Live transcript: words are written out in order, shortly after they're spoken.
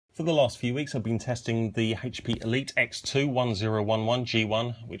For the last few weeks I've been testing the HP Elite X2 1011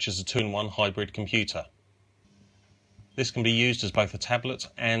 G1, which is a 2-in-1 hybrid computer. This can be used as both a tablet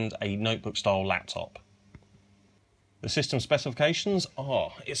and a notebook style laptop. The system specifications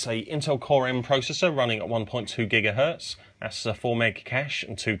are, it's a Intel Core M processor running at 1.2 GHz, that's a 4 meg cache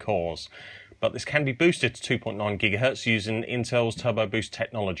and 2 cores, but this can be boosted to 2.9 GHz using Intel's Turbo Boost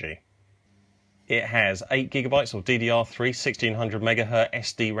technology. It has 8 GB of DDR3 1600 MHz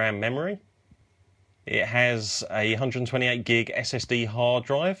SDRAM memory. It has a 128 GB SSD hard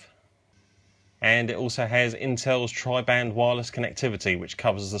drive. And it also has Intel's tri-band wireless connectivity, which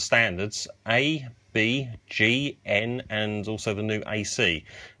covers the standards A, B, G, N, and also the new AC,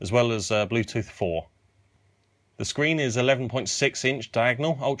 as well as Bluetooth 4. The screen is 11.6-inch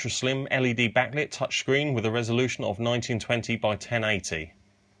diagonal, ultra-slim LED-backlit touchscreen with a resolution of 1920 by 1080.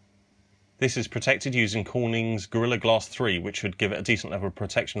 This is protected using Corning's Gorilla Glass 3, which should give it a decent level of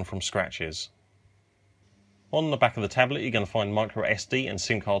protection from scratches. On the back of the tablet you're going to find micro SD and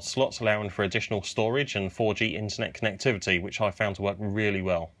SIM card slots allowing for additional storage and 4G internet connectivity, which I found to work really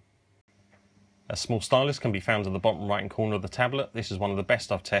well. A small stylus can be found in the bottom right hand corner of the tablet. This is one of the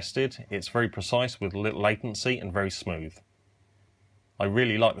best I've tested. It's very precise with little latency and very smooth. I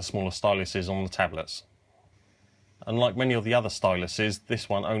really like the smaller styluses on the tablets. Unlike many of the other styluses, this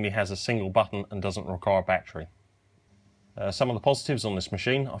one only has a single button and doesn't require a battery. Some of the positives on this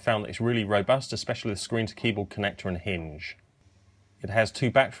machine, I found that it's really robust, especially the screen to keyboard connector and hinge. It has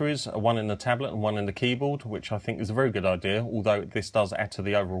 2 batteries, one in the tablet and one in the keyboard, which I think is a very good idea, although this does add to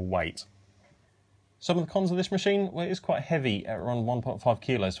the overall weight. Some of the cons of this machine, well, it is quite heavy at around 1.5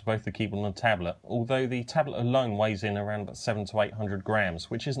 kilos for both the keyboard and the tablet, although the tablet alone weighs in around about 700 to 800 grams,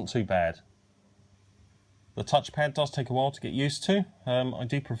 which isn't too bad. The touchpad does take a while to get used to. I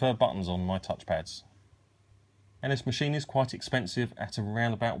do prefer buttons on my touchpads. And this machine is quite expensive at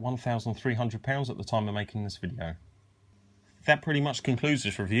around about £1,300 at the time of making this video. That pretty much concludes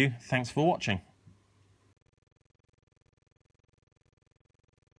this review. Thanks for watching.